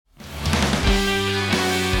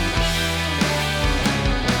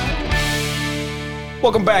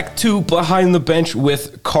Welcome back to Behind the Bench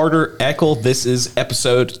with Carter Eckel. This is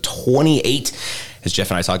episode 28. As Jeff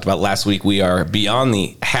and I talked about last week, we are beyond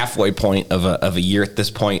the halfway point of a year at this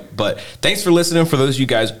point. But thanks for listening for those of you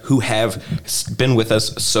guys who have been with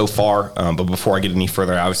us so far. But before I get any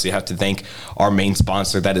further, I obviously have to thank our main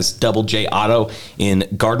sponsor. That is Double J Auto in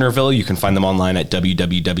Gardnerville. You can find them online at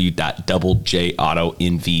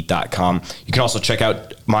www.doublejautonv.com. You can also check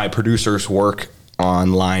out my producer's work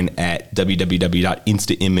online at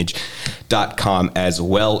www.instaimage.com as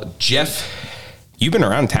well. Jeff, you've been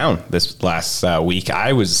around town this last week.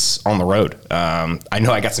 I was on the road. I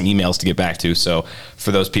know I got some emails to get back to, so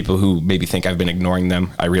for those people who maybe think I've been ignoring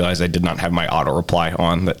them, I realized I did not have my auto reply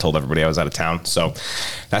on that told everybody I was out of town, so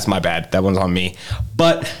that's my bad. That one's on me.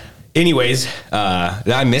 But anyways, did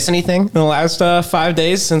I miss anything in the last 5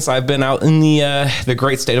 days since I've been out in the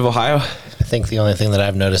great state of Ohio? I think the only thing that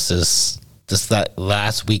I've noticed is just that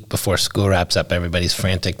last week before school wraps up, everybody's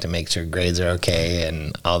frantic to make sure grades are okay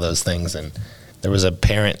and all those things. And there was a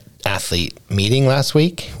parent-athlete meeting last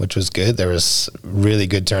week, which was good. There was really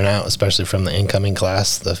good turnout, especially from the incoming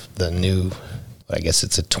class, the new, I guess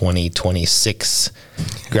it's a 2026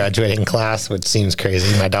 graduating class, which seems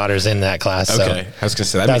crazy. My daughter's in that class. Okay, so I was going to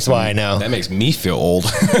say, that's why I know. That makes me feel old.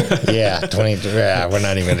 Yeah, we're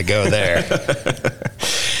not even going to go there.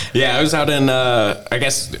 Yeah, I was out in, I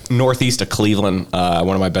guess, northeast of Cleveland. One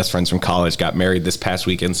of my best friends from college got married this past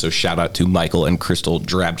weekend, so shout out to Michael and Crystal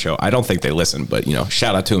Drabcho. I don't think they listen, but,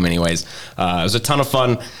 shout out to them anyways. It was a ton of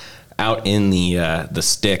fun out in the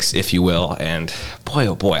sticks, if you will, and boy,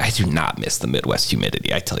 oh boy, I do not miss the Midwest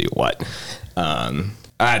humidity, I tell you what.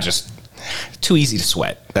 Just too easy to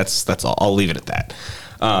sweat. That's all. I'll leave it at that.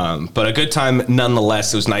 But a good time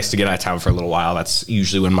nonetheless. It was nice to get out of town for a little while. That's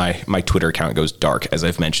usually when my Twitter account goes dark, as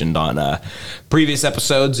I've mentioned on previous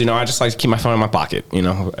episodes. I just like to keep my phone in my pocket.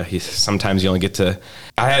 Sometimes you only get to.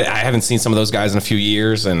 I haven't seen some of those guys in a few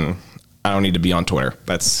years, and I don't need to be on Twitter.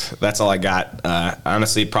 That's all I got.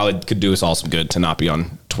 Honestly, probably could do us all some good to not be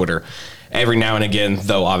on Twitter every now and again,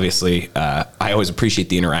 though obviously I always appreciate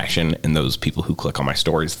the interaction and those people who click on my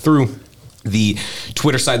stories through the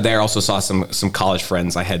Twitter side there. Also saw some college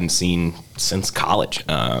friends I hadn't seen since college.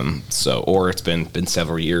 Or it's been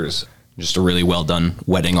several years. Just a really well done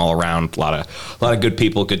wedding all around. A lot of good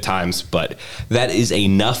people, good times. But that is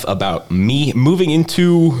enough about me. Moving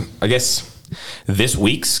into, I guess, this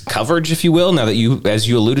week's coverage, if you will. Now that as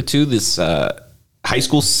you alluded to, this high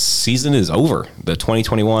school season is over. The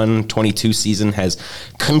 2021-22 season has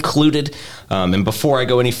concluded. And before I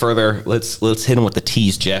go any further, let's hit them with the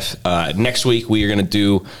tease, Jeff. Next week we are going to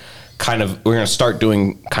do we're going to start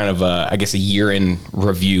doing kind of I guess a year-end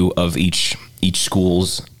review of each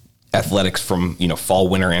school's athletics from fall,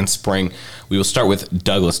 winter, and spring. We will start with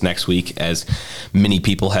Douglas next week, as many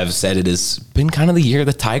people have said it has been kind of the year of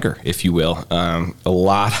the Tiger, if you will. A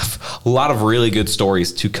lot of really good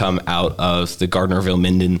stories to come out of the Gardnerville,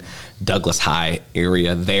 Minden, Douglas High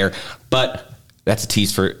area there. But that's a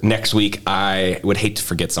tease for next week. I would hate to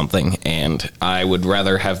forget something, and I would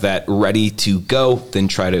rather have that ready to go than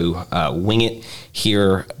try to wing it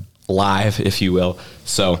here live, if you will.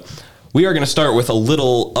 So we are going to start with a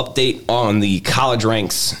little update on the college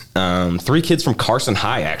ranks. 3 kids from Carson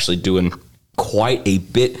High actually doing quite a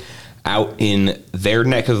bit out in their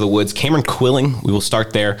neck of the woods. Cameron Quilling, we will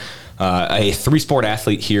start there. A 3-sport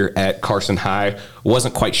athlete here at Carson High.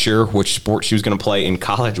 Wasn't quite sure which sport she was going to play in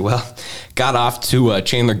college. Well, got off to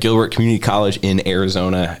Chandler Gilbert Community College in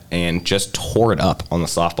Arizona and just tore it up on the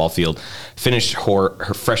softball field. Finished her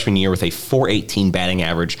freshman year with a .418 batting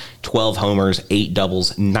average, 12 homers, 8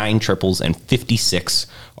 doubles, 9 triples, and 56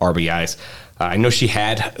 RBIs. I know she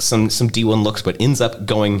had some D1 looks, but ends up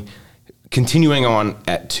continuing on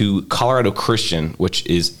to Colorado Christian, which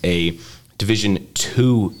is a Division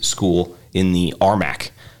II school in the RMAC,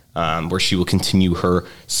 where she will continue her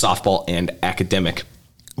softball and academic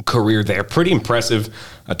career there. Pretty impressive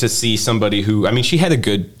to see somebody who, she had a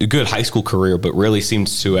good high school career, but really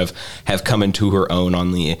seems to have come into her own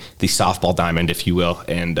on the softball diamond, if you will,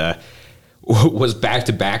 and was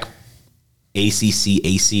back-to-back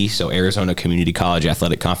ACC, so Arizona Community College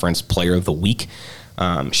Athletic Conference Player of the Week.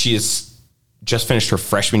 She is just finished her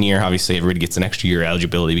freshman year. Obviously, everybody gets an extra year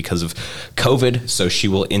eligibility because of COVID, so she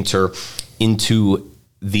will enter into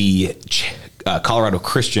the Colorado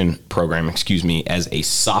Christian program, as a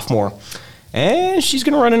sophomore. And she's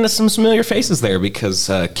going to run into some familiar faces there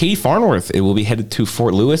because Katie Farnworth will be headed to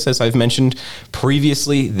Fort Lewis, as I've mentioned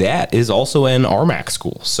previously. That is also an RMAC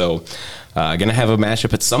school. So Going to have a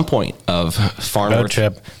matchup at some point of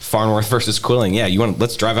Farnworth versus Quilling. Yeah,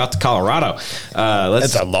 let's drive out to Colorado.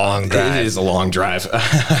 It's a long drive. It is a long drive.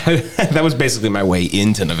 That was basically my way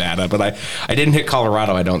into Nevada, but I didn't hit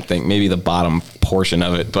Colorado, I don't think. Maybe the bottom portion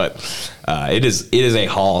of it, but it is a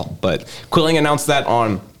haul. But Quilling announced that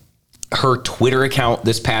on her Twitter account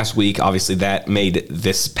this past week. Obviously, that made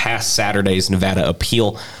this past Saturday's Nevada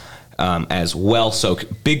appeal as well. So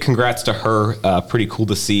big congrats to her. Pretty cool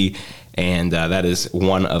to see. And that is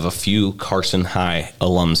one of a few Carson High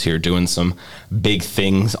alums here doing some big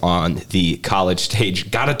things on the college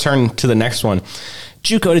stage. Got to turn to the next one.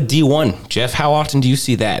 JUCO to D1. Jeff, how often do you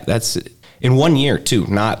see that? That's in 1 year, too.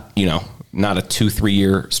 Not a 2-3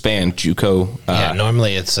 year span. JUCO.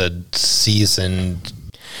 Normally it's a season.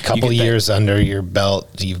 Couple years under your belt,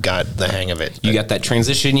 you've got the hang of it. You got that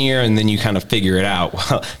transition year, and then you kind of figure it out.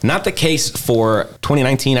 Well, not the case for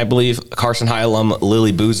 2019, I believe. Carson High alum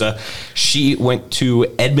Lily Booza. She went to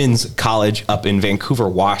Edmonds College up in Vancouver,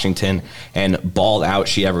 Washington, and balled out.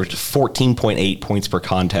 She averaged 14.8 points per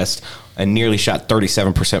contest and nearly shot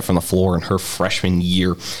 37% from the floor in her freshman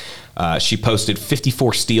year. She posted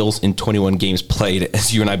 54 steals in 21 games played,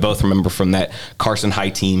 as you and I both remember from that Carson High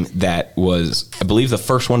team that was, I believe, the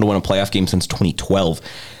first one to win a playoff game since 2012.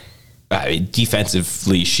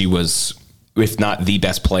 Defensively, she was, if not the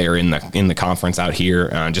best player in the conference out here.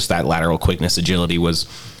 Just that lateral quickness, agility was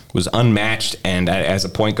unmatched, and as a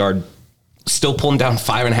point guard, still pulling down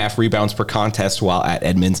 5.5 rebounds per contest while at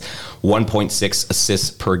Edmonds, 1.6 assists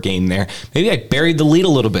per game there. Maybe I buried the lead a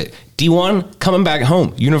little bit. D1 coming back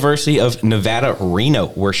home, University of Nevada, Reno,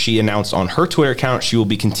 where she announced on her Twitter account she will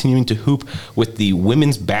be continuing to hoop with the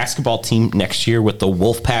women's basketball team next year with the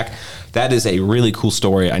Wolfpack. That is a really cool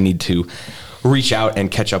story. I need to reach out and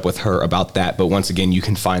catch up with her about that. But once again, you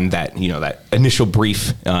can find that, that initial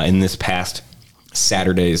brief in this past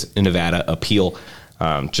Saturday's Nevada appeal.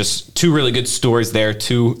 Just two really good stories there.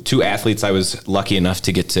 Two athletes I was lucky enough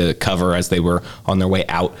to get to cover as they were on their way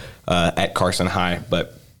out at Carson High.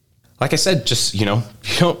 But like I said, just, a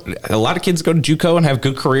lot of kids go to JUCO and have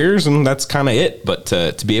good careers, and that's kind of it. But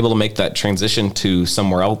to be able to make that transition to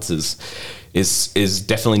somewhere else is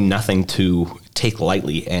definitely nothing to take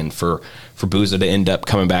lightly. And for Booza to end up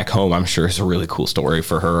coming back home, I'm sure is a really cool story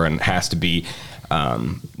for her, and has to be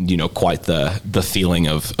quite the feeling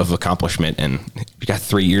of accomplishment. And you got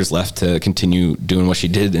 3 years left to continue doing what she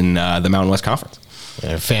did in the Mountain West Conference.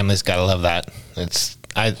 Yeah, family's got to love that.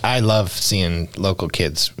 I love seeing local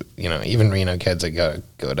kids, even Reno kids that go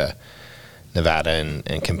to Nevada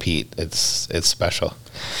and compete. It's special.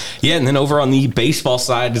 Yeah, and then over on the baseball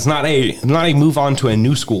side, it's not a move on to a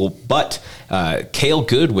new school, but Cale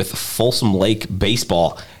Good with Folsom Lake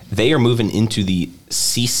Baseball. They are moving into the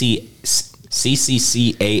CCCAA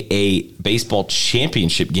baseball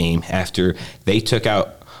championship game after they took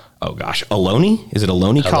out, Ohlone? Is it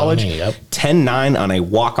Ohlone College? Yep. 10-9 on a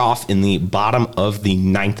walk-off in the bottom of the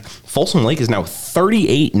ninth. Folsom Lake is now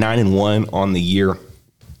 38-9-1 on the year.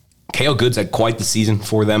 Cale Goods had quite the season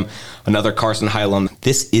for them. Another Carson High alum.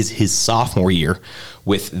 This is his sophomore year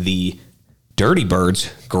with the Dirty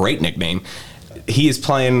Birds. Great nickname. He is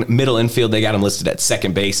playing middle infield. They got him listed at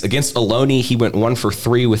second base. Against Ohlone, he went 1 for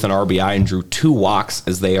 3 with an RBI and drew 2 walks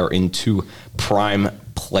as they are into prime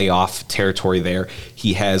playoff territory there.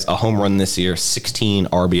 He has a home run this year, 16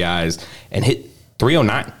 RBIs, and hit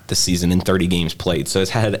 .309 this season in 30 games played. So has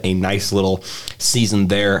had a nice little season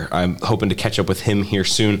there. I'm hoping to catch up with him here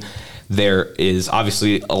soon. There is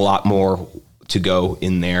obviously a lot more to go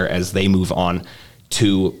in there as they move on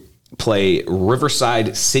to play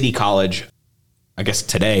Riverside City College, I guess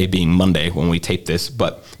today being Monday when we tape this,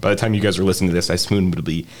 but by the time you guys are listening to this, I assume it'll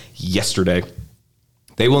be yesterday.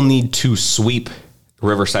 They will need to sweep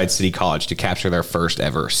Riverside City College to capture their first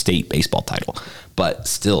ever state baseball title, but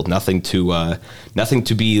still nothing to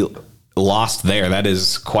be lost there. That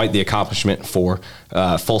is quite the accomplishment for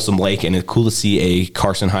Folsom Lake, and it's cool to see a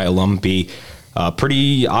Carson High alum be a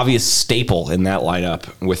pretty obvious staple in that lineup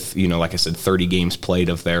with, like I said, 30 games played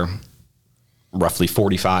of their roughly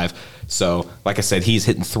 45. So, like I said, he's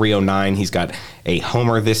hitting .309. He's got a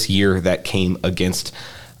homer this year that came against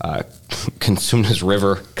Cosumnes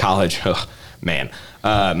River College. Oh, man.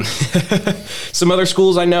 Some other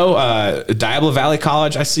schools I know, Diablo Valley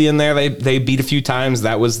College I see in there. They beat a few times.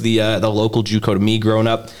 That was the local JUCO to me growing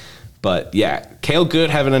up. But yeah, Cale Good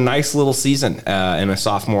having a nice little season in a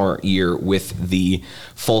sophomore year with the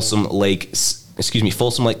Folsom Lake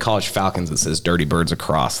College Falcons. It says Dirty Birds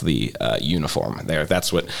across the uniform there.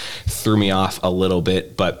 That's what threw me off a little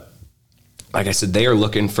bit. But like I said, they are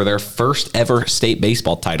looking for their first ever state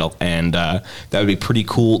baseball title, and that would be pretty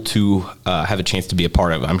cool to have a chance to be a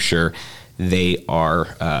part of. I'm sure they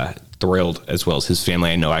are thrilled, as well as his family.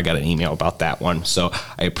 I know I got an email about that one. So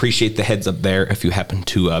I appreciate the heads up there if you happen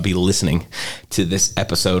to be listening to this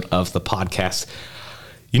episode of the podcast.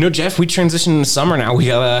 You know, Jeff, we transitioned into summer now. We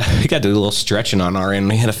got to do a little stretching on our end.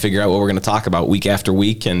 We got to figure out what we're going to talk about week after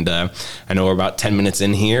week. And I know we're about 10 minutes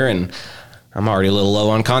in here, and I'm already a little low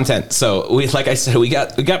on content. So like I said, we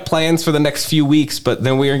got plans for the next few weeks, but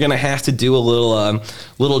then we are going to have to do a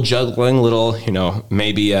little juggling,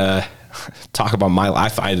 maybe talk about my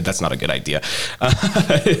life. That's not a good idea. But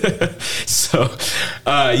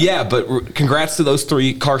congrats to those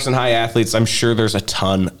 3 Carson High athletes. I'm sure there's a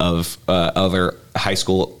ton of other high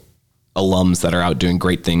school alums that are out doing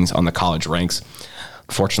great things on the college ranks.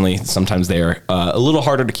 Unfortunately, sometimes they are a little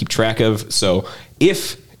harder to keep track of. So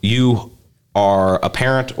if you are a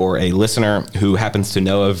parent or a listener who happens to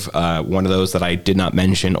know of one of those that I did not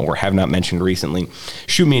mention or have not mentioned recently,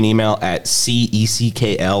 shoot me an email at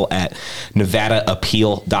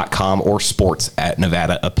ceckl@nevadaappeal.com or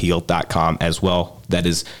sports@nevadaappeal.com as well. That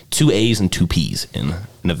is 2 A's and 2 P's in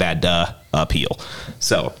Nevada Appeal.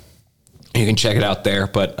 So you can check it out there.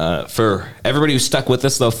 But for everybody who stuck with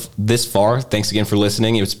us though this far, thanks again for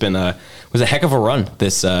listening. It was a heck of a run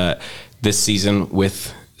this season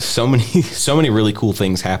with so many really cool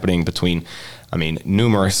things happening between,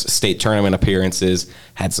 numerous state tournament appearances,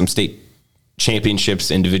 had some state championships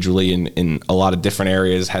individually in a lot of different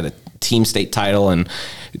areas, had a team state title in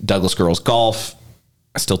Douglas girls golf.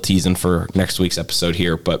 Still teasing for next week's episode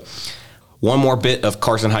here, but one more bit of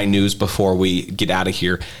Carson High news before we get out of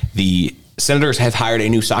here. The Senators have hired a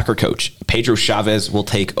new soccer coach. Pedro Chavez will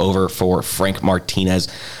take over for Frank Martinez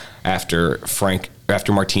after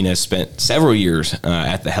Martinez spent several years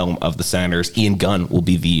at the helm of the Senators. Ian Gunn will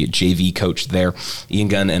be the JV coach there. Ian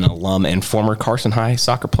Gunn, an alum and former Carson High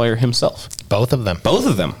soccer player himself. Both of them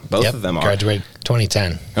are. Graduated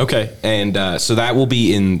 2010. Okay, and so that will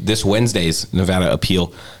be in this Wednesday's Nevada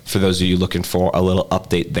Appeal for those of you looking for a little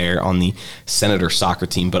update there on the Senator soccer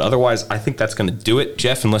team. But otherwise, I think that's going to do it,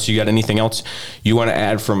 Jeff, unless you got anything else you want to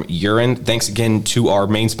add from your end. Thanks again to our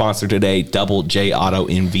main sponsor today, Double J Auto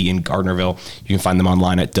NV in Gardnerville. You can find them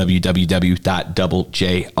online at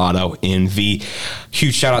www.doublejautonv.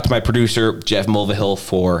 Huge shout out to my producer, Jeff Mulvihill,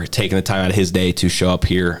 for taking the time out of his day to show up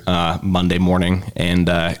here Monday morning and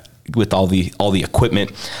with all the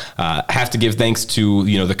equipment. Have to give thanks to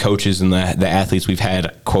the coaches and the athletes. We've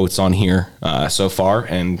had quotes on here so far,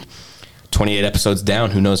 and 28 episodes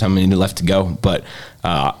down. Who knows how many left to go? But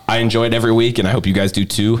I enjoy it every week, and I hope you guys do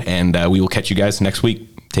too. And we will catch you guys next week.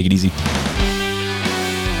 Take it easy.